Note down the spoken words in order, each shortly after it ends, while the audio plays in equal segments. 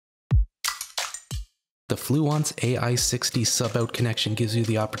The Fluance Ai60 sub-out connection gives you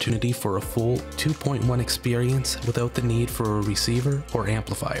the opportunity for a full 2.1 experience without the need for a receiver or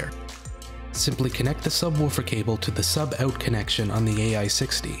amplifier. Simply connect the subwoofer cable to the sub-out connection on the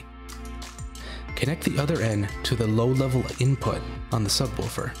Ai60. Connect the other end to the low-level input on the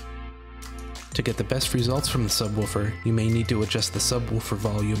subwoofer. To get the best results from the subwoofer, you may need to adjust the subwoofer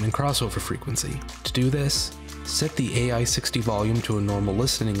volume and crossover frequency. To do this, set the Ai60 volume to a normal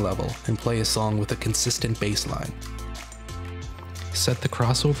listening level and play a song with a consistent bass line. Set the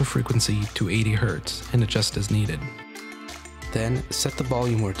crossover frequency to 80 Hz and adjust as needed. Then set the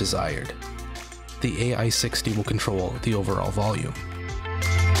volume where desired. The Ai60 will control the overall volume.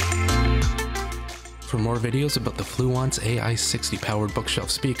 For more videos about the Fluance Ai60 powered bookshelf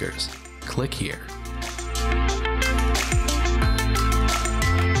speakers, click here.